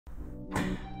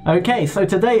Okay, so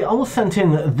today I was sent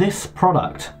in this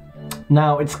product.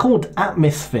 Now it's called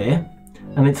Atmistphere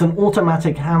and it's an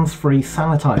automatic hands-free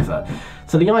sanitizer.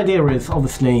 So the idea is,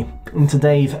 obviously, in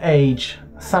today's age,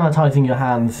 sanitizing your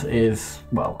hands is,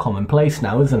 well, commonplace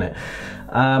now, isn't it?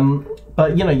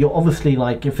 But you know, you're obviously,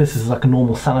 like, if this is like a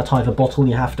normal sanitizer bottle,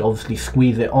 you have to obviously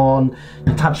squeeze it on,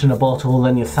 you're touching a bottle,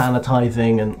 then you're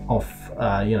sanitizing and off,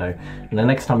 you know, and the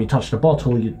next time you touch the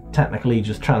bottle, you're technically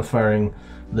just transferring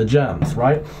the germs,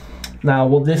 right? Now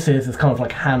what this is kind of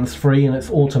like hands-free and it's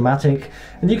automatic,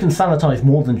 and you can sanitize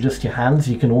more than just your hands.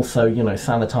 You can also, you know,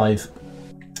 sanitize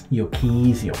your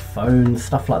keys, your phone,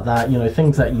 stuff like that, you know,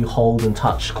 things that you hold and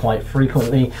touch quite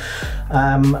frequently.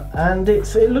 And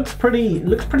it looks pretty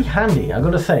handy, I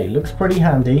gotta say. It looks pretty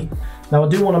handy. Now I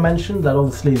do want to mention that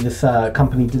obviously this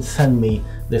company did send me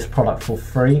this product for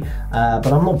free, but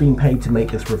I'm not being paid to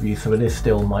make this review, so it is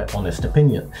still my honest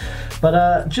opinion.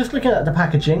 But just looking at the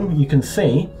packaging, you can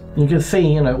see,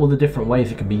 you know, all the different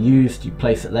ways it can be used. You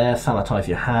place it there, sanitize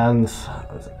your hands.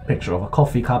 There's a picture of a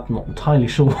coffee cup, not entirely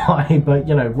sure why, but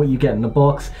you know what you get in the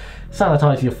box.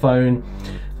 Sanitize your phone,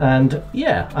 and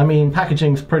yeah, I mean,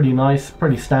 packaging's pretty nice,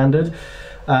 pretty standard.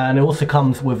 And it also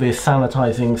comes with this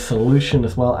sanitizing solution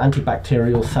as well,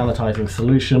 antibacterial sanitizing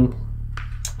solution.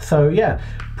 So yeah,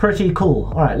 pretty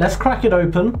cool. All right, let's crack it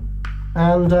open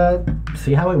and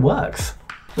see how it works.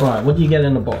 All right, what do you get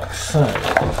in the box? So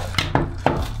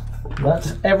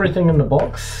that's everything in the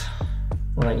box.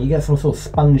 All right, you get some sort of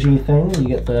spongy thing. You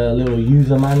get the little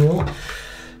user manual.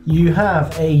 You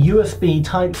have a USB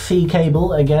Type-C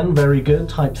cable. Again, very good,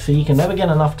 Type-C. You can never get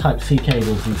enough Type-C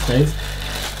cables these days.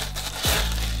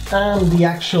 And the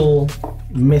actual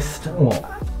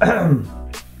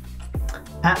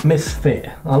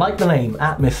Atmistphere. I like the name,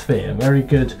 Atmistphere. Very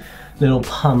good little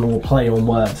pun or play on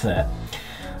words there.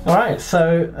 Alright,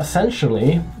 so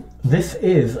essentially, this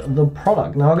is the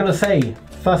product. Now I'm going to say,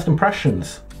 first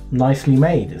impressions, nicely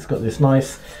made. It's got this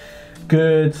nice,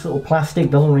 good sort of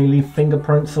plastic, doesn't really leave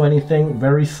fingerprints or anything,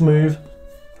 very smooth.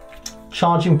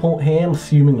 Charging port here, I'm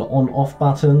assuming the on-off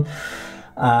button.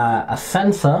 A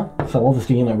sensor, so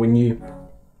obviously, you know, when you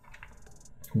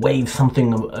wave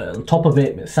something on top of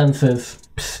it, it senses,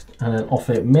 psst, and then off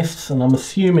it mists, and I'm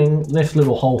assuming this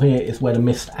little hole here is where the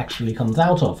mist actually comes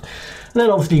out of. And then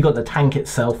obviously you've got the tank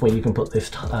itself where you can put this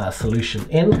solution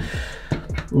in.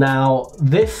 Now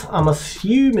this, I'm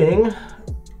assuming,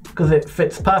 because it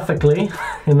fits perfectly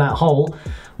in that hole,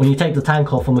 when you take the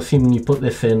tank off, I'm assuming you put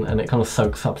this in and it kind of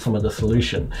soaks up some of the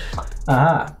solution.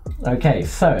 Aha, okay,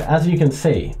 so as you can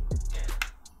see,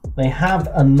 they have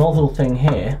a nozzle thing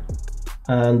here,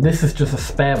 and this is just a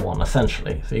spare one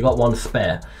essentially. So you got one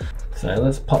spare. So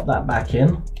let's pop that back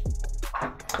in.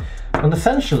 And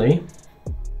essentially,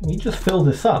 you just fill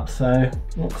this up. So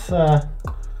let's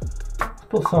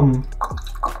put some.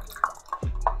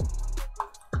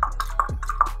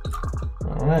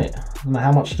 All right. I don't know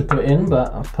how much to put in,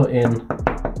 but I've put in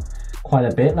quite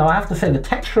a bit. Now I have to say the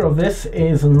texture of this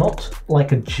is not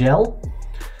like a gel.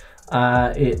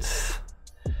 It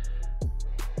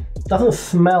doesn't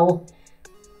smell.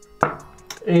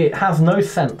 It has no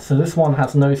scent. So this one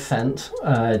has no scent.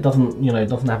 It doesn't, you know, it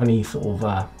doesn't have any sort of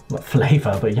not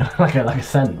flavor, but you know, like a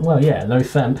scent. Well, yeah, no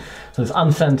scent. So it's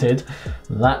unscented.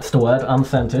 That's the word,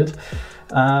 unscented.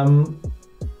 And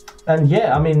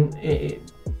yeah, I mean, it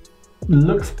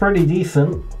looks pretty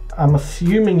decent. I'm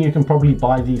assuming you can probably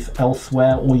buy these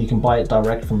elsewhere, or you can buy it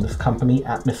direct from this company,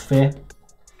 Atmistphere.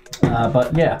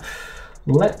 But yeah,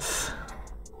 let's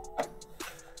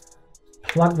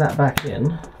plug that back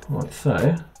in, like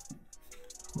so.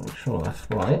 Make sure that's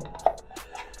right.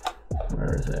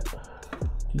 Where is it?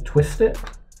 You twist it?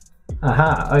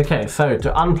 Aha, okay, so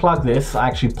to unplug this, I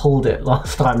actually pulled it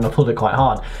last time and I pulled it quite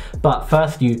hard. But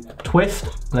first you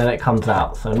twist, then it comes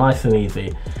out. So nice and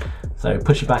easy. So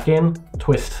push it back in,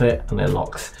 twist it, and it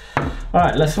locks. All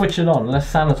right, let's switch it on. Let's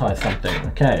sanitize something,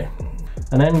 okay.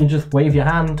 And then you just wave your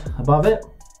hand above it.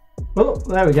 Oh,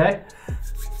 there we go.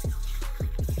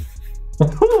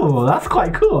 Ooh, that's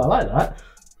quite cool, I like that.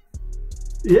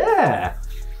 Yeah,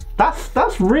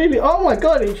 that's really, oh my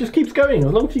God, it just keeps going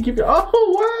as long as you keep it.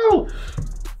 Oh,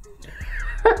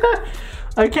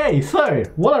 wow. Okay, so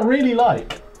what I really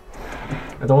like,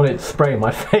 I don't want it to spray in my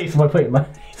face by putting my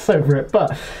face over it,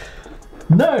 but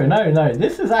no,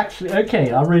 this is actually,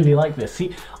 okay, I really like this.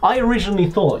 See, I originally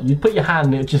thought you'd put your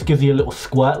hand and it just gives you a little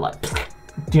squirt, like,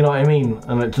 do you know what I mean?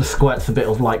 And it just squirts a bit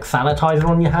of like sanitizer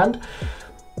on your hand.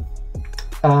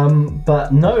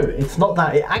 But no, it's not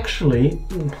that. It actually,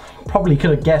 probably could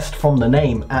have guessed from the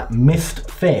name,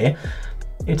 Atmistphere,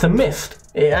 it's a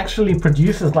mist. It actually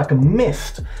produces like a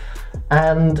mist.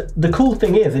 And the cool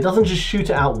thing is, it doesn't just shoot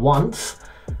it out once.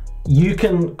 you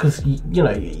can, because you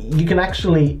know, you can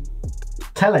actually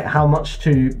tell it how much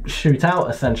to shoot out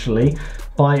essentially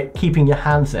by keeping your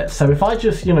hands there. So if I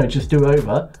just, you know, just do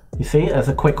over, you see, there's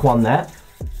a quick one there,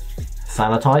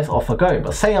 sanitize, off I go.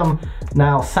 But say I'm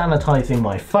now sanitizing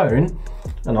my phone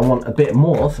and I want a bit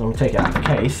more, so I'm gonna take it out of the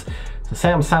case. So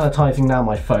say I'm sanitizing now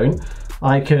my phone,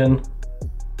 I can,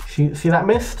 see that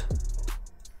mist?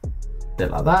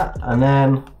 Bit like that,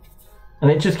 and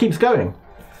it just keeps going.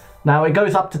 Now it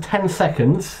goes up to 10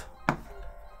 seconds,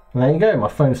 and there you go, my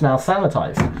phone's now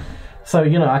sanitized. So,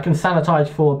 you know, I can sanitize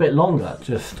for a bit longer,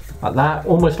 just like that,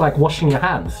 almost like washing your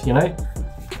hands, you know?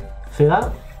 See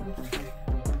that?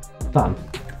 Done.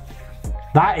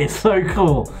 That is so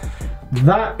cool.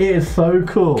 That is so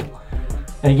cool.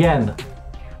 Again,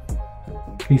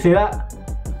 you see that?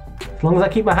 As long as I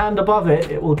keep my hand above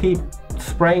it, it will keep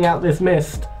spraying out this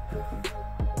mist.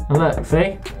 And look,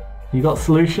 see? You got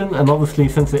solution, and obviously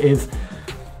since it is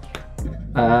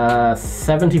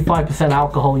 75%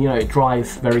 alcohol, you know, it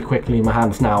dries very quickly. My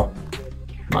hand's now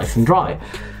nice and dry.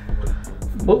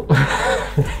 Well,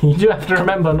 you do have to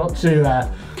remember not to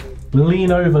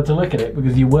lean over to look at it,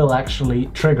 because you will actually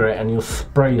trigger it and you'll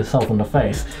spray yourself in the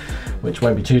face, which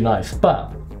won't be too nice,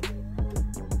 but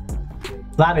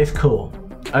that is cool.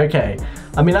 Okay,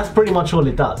 I mean, that's pretty much all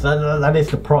it does. That is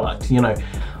the product, you know.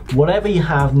 Whatever you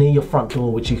have near your front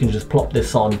door, which you can just plop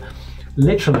this on,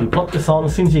 literally plop this on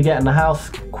as soon as you get in the house,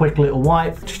 quick little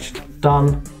wipe,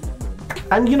 done.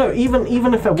 And you know,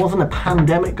 even if there wasn't a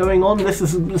pandemic going on, this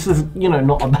is you know,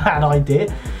 not a bad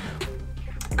idea,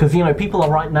 because you know, people are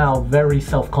right now very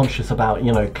self-conscious about,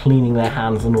 you know, cleaning their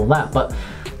hands and all that. But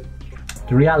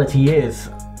the reality is,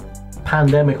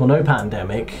 pandemic or no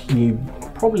pandemic, you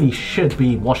probably should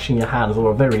be washing your hands,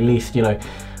 or at very least, you know,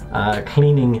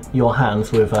 cleaning your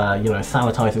hands with you know,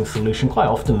 sanitizing solution quite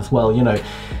often as well. You know,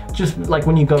 just like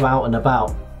when you go out and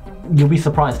about, you'll be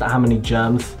surprised at how many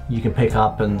germs you can pick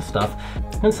up and stuff.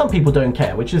 And some people don't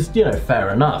care, which is, you know,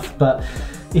 fair enough. But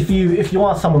if you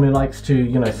are someone who likes to,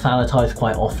 you know, sanitize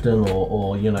quite often,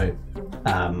 or you know,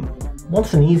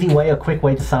 wants an easy way, a quick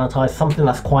way to sanitize, something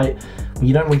that's quite,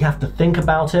 you don't really have to think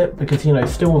about it, because you know,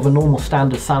 still with a normal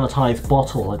standard sanitized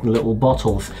bottle, like little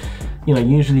bottles, you know,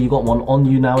 usually you've got one on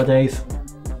you nowadays.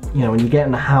 You know, when you get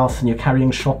in the house and you're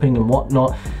carrying shopping and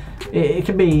whatnot, it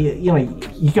can be, you know,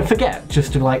 you can forget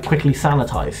just to like quickly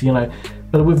sanitize, you know.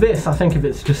 But with this, I think if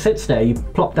it just sits there, you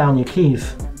plop down your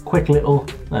keys, quick little,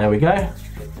 there we go,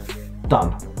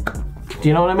 done. Do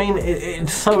you know what I mean?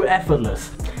 It's so effortless.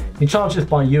 It charges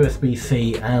by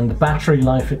USB-C, and battery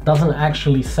life, it doesn't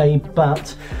actually say,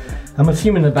 but I'm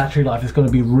assuming the battery life is going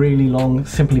to be really long,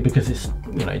 simply because it's,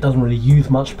 you know, it doesn't really use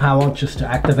much power just to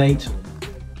activate.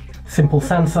 Simple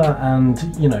sensor,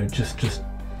 and you know, just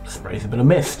sprays a bit of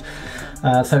mist,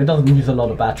 so it doesn't use a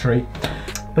lot of battery.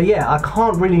 But yeah, I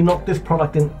can't really knock this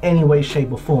product in any way,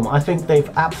 shape or form. I think they've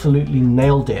absolutely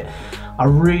nailed it. I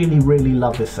really, really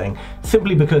love this thing,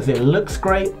 simply because it looks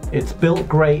great, it's built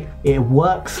great, it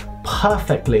works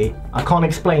perfectly. I can't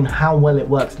explain how well it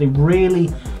works. They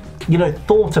really, you know,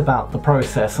 thought about the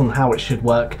process and how it should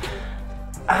work.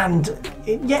 And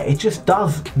it just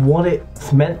does what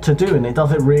it's meant to do, and it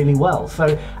does it really well.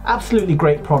 So absolutely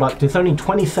great product. It's only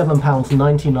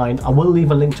 £27.99. I will leave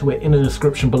a link to it in the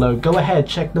description below. Go ahead,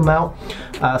 check them out,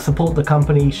 support the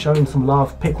company, show them some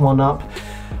love, pick one up.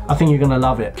 I think you're gonna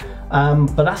love it.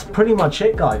 But that's pretty much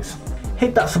it, guys.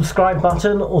 Hit that subscribe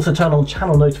button, also turn on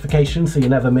channel notifications so you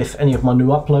never miss any of my new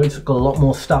uploads. I've got a lot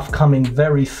more stuff coming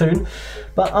very soon.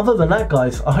 But other than that,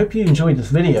 guys, I hope you enjoyed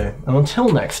this video, and until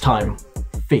next time,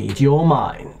 feed your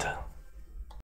mind.